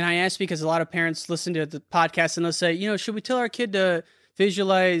 And I ask because a lot of parents listen to the podcast and they'll say, should we tell our kid to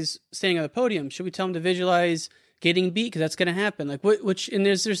visualize staying on the podium? Should we tell them to visualize getting beat? Because that's going to happen. Like, and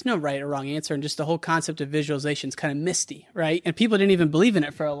there's no right or wrong answer. And just the whole concept of visualization is kind of misty, right? And people didn't even believe in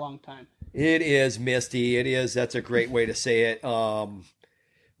it for a long time. It is misty. It is. That's a great way to say it.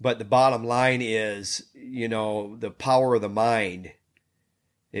 But the bottom line is, the power of the mind,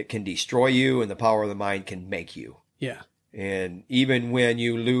 it can destroy you, and the power of the mind can make you. Yeah. And even when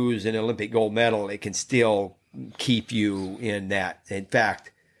you lose an Olympic gold medal, it can still keep you in that. In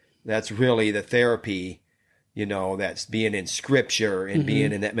fact, that's really the therapy, that's being in scripture and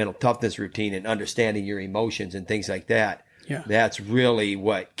being in that mental toughness routine and understanding your emotions and things like that. Yeah. That's really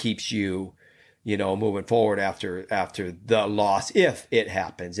what keeps you moving forward after the loss, if it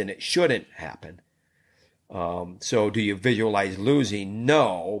happens, and it shouldn't happen. So do you visualize losing?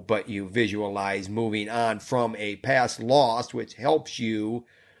 No, but you visualize moving on from a past loss, which helps you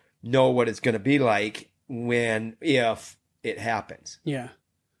know what it's going to be like if it happens. Yeah.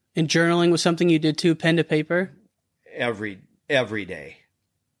 And journaling was something you did too, pen to paper? Every day.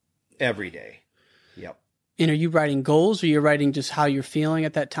 Every day. Yep. And are you writing goals, or you're writing just how you're feeling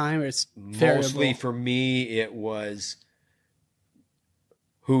at that time? Or it's variable? Mostly for me, it was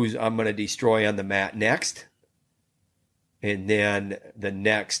who's I'm going to destroy on the mat next. And then the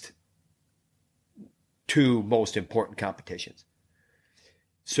next 2 most important competitions.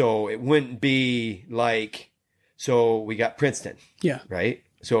 So it wouldn't be like, so we got Princeton. Yeah. Right.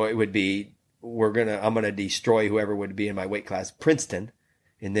 So it would be, I'm going to destroy whoever would be in my weight class, Princeton.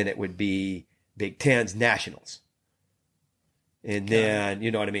 And then it would be Big Ten's nationals. And then, you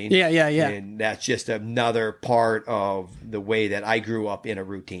know what I mean? Yeah. And that's just another part of the way that I grew up in a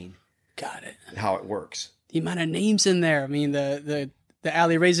routine. Got it. How it works. The amount of names in there. I mean, the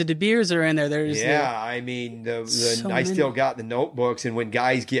Ali Reza De Beers are in there. I mean, I still got the notebooks, and when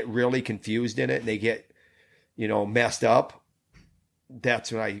guys get really confused in it and they get, messed up,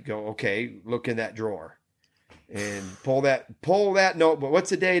 that's when I go, okay, look in that drawer and pull that notebook.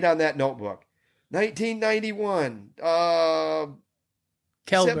 What's the date on that notebook? 1991,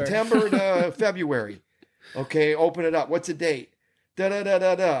 September to February. Okay, open it up. What's the date?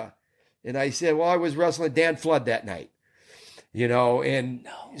 And I said, well, I was wrestling Dan Flood that night,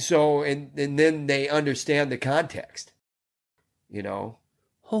 so then they understand the context,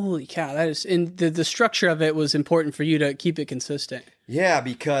 Holy cow. That is, and the structure of it was important for you to keep it consistent. Yeah,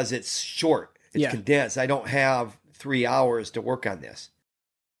 because it's short. It's condensed. I don't have 3 hours to work on this.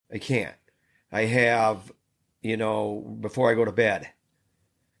 I can't. I have, before I go to bed.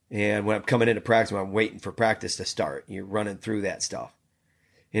 And when I'm coming into practice, when I'm waiting for practice to start, you're running through that stuff.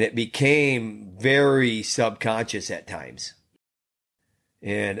 And it became very subconscious at times.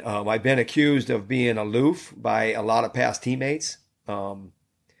 And I've been accused of being aloof by a lot of past teammates.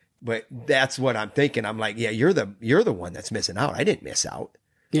 But that's what I'm thinking. I'm like, yeah, you're the one that's missing out. I didn't miss out.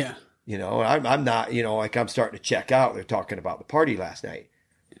 Yeah. I'm not, like I'm starting to check out. They're talking about the party last night.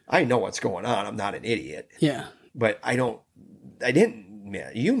 I know what's going on. I'm not an idiot. Yeah. But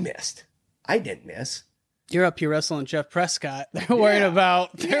you missed. I didn't miss. You're up here wrestling Jeff Prescott. They're worried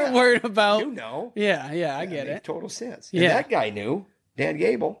about, Yeah. I get it. Total sense. And that guy knew, Dan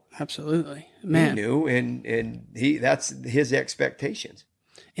Gable. Absolutely. Man. He knew, and that's his expectations.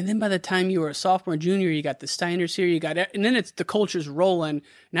 And then by the time you were a sophomore, junior, you got the Steiners here, and then the culture's rolling. And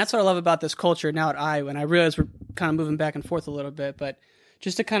that's what I love about this culture now at Iowa. And I realize we're kind of moving back and forth a little bit, but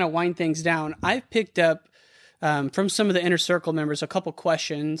just to kind of wind things down, I've picked up from some of the inner circle members a couple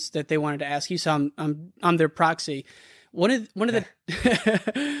questions that they wanted to ask you. So I'm their proxy. One of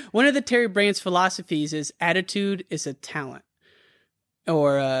the Terry Brandt's philosophies is attitude is a talent,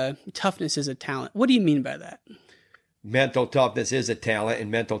 or toughness is a talent. What do you mean by that? Mental toughness is a talent, and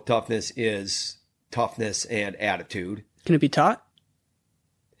mental toughness is toughness and attitude. Can it be taught?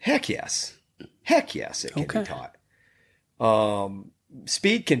 Heck yes. It can be taught.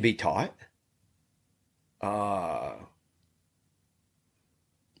 Speed can be taught.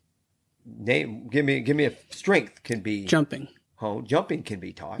 Give me a strength can be jumping. Jumping can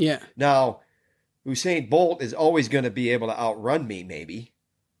be taught. Yeah. Now, Usain Bolt is always going to be able to outrun me, maybe,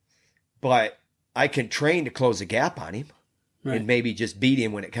 but I can train to close a gap on him, and maybe just beat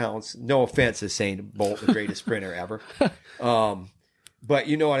him when it counts. No offense to Usain Bolt, the greatest sprinter ever. But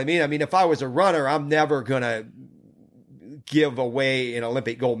you know what I mean? I mean, if I was a runner, I'm never going to give away an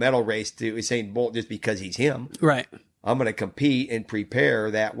Olympic gold medal race to Usain Bolt just because he's him. Right. I'm going to compete and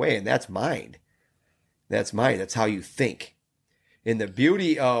prepare that way, and that's mine. That's mine. That's how you think. And the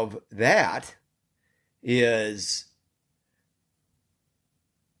beauty of that is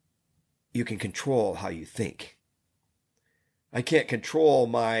you can control how you think. I can't control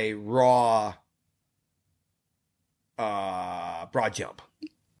my raw broad jump.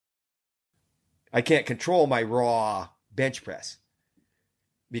 I can't control my raw bench press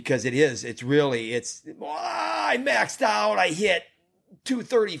because I maxed out. I hit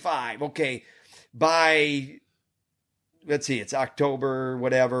 235. Okay. Let's see, it's October,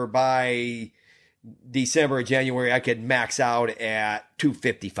 whatever. By December or January, I could max out at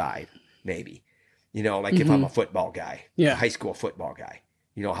 255. Maybe, if I'm a football guy, a high school football guy,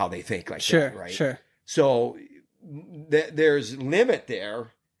 how they think like that, right? Sure. So there's limit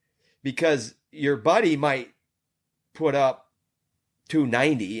there because your buddy might put up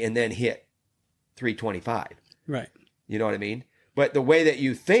 290 and then hit 325. Right. You know what I mean? But the way that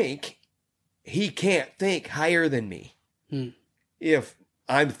you think he can't think higher than me if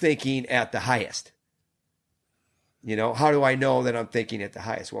I'm thinking at the highest. You know, how do I know that I'm thinking at the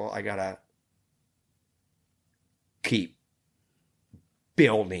highest? Well, I got to keep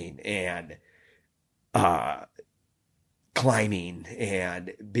building and climbing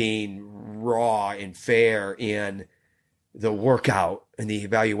and being raw and fair in the workout and the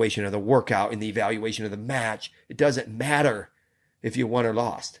evaluation of the workout and the evaluation of the match. It doesn't matter if you won or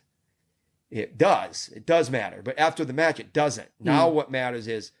lost. It does matter. But after the match, it doesn't. Now what matters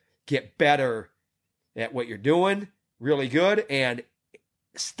is get better at what you're doing, really good, and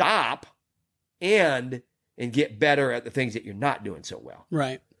stop and get better at the things that you're not doing so well.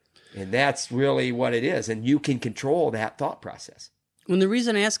 Right. And that's really what it is. And you can control that thought process. Well, the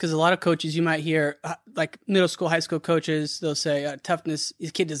reason I ask is a lot of coaches you might hear, like middle school, high school coaches, they'll say toughness,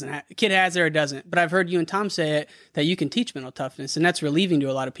 the kid has it or doesn't. But I've heard you and Tom say it, that you can teach mental toughness, and that's relieving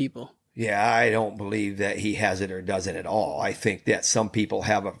to a lot of people. Yeah, I don't believe that he has it or doesn't at all. I think that some people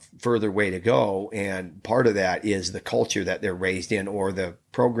have a further way to go, and part of that is the culture that they're raised in, or the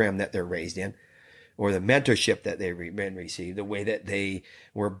program that they're raised in, or the mentorship that they've been received, the way that they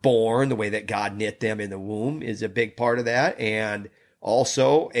were born, the way that God knit them in the womb is a big part of that, and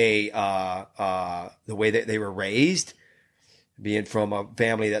also the way that they were raised, being from a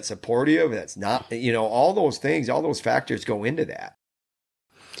family that's supportive, that's not, all those things, all those factors go into that.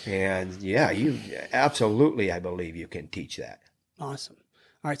 And yeah, you absolutely, I believe you can teach that. Awesome.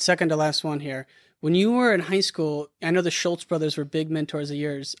 All right, second to last one here. When you were in high school, I know the Schultz brothers were big mentors of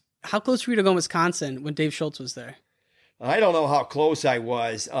yours. How close were you to go to Wisconsin when Dave Schultz was there? I don't know how close I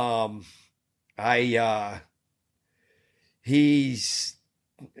was. The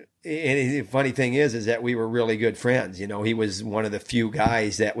funny thing is that we were really good friends. He was one of the few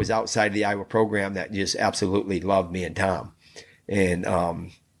guys that was outside the Iowa program that just absolutely loved me and Tom. And,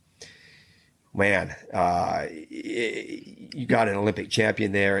 you got an Olympic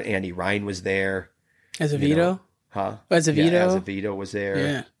champion there, and Andy Ryan was there. Azevedo? Azevedo? Yeah, Azevedo was there.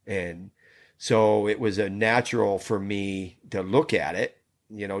 Yeah. And so it was a natural for me to look at it.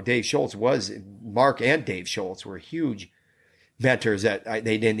 Mark and Dave Schultz were huge mentors that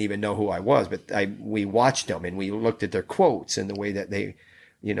they didn't even know who I was, but we watched them and we looked at their quotes and the way that they,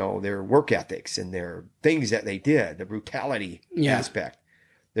 their work ethics and their things that they did, the brutality aspect.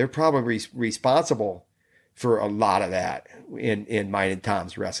 They're probably responsible for a lot of that in mine and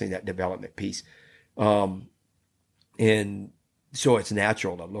Tom's wrestling, that development piece. And so it's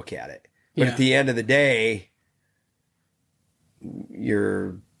natural to look at it. But at the end of the day,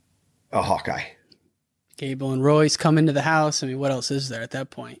 you're a Hawkeye. Gable and Royce come into the house. I mean, what else is there at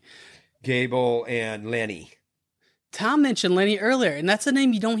that point? Gable and Lenny. Tom mentioned Lenny earlier, and that's a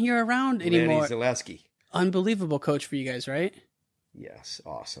name you don't hear around anymore. Lenny Zaleski. Unbelievable coach for you guys, right? Yes,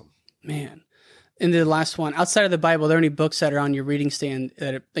 awesome. Man. And the last one, outside of the Bible, are there any books that are on your reading stand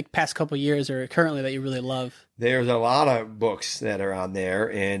that are, like, past couple of years or currently that you really love? There's a lot of books that are on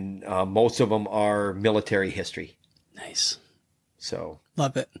there, and most of them are military history. Nice. So.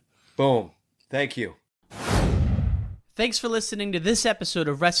 Love it. Boom. Thank you. Thanks for listening to this episode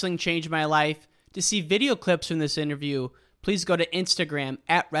of Wrestling Changed My Life. To see video clips from this interview, please go to Instagram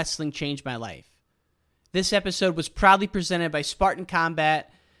at Wrestling Changed My Life. This episode was proudly presented by Spartan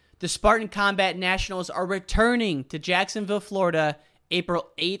Combat. The Spartan Combat Nationals are returning to Jacksonville, Florida, April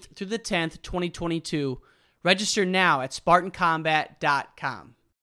 8th through the 10th, 2022. Register now at SpartanCombat.com.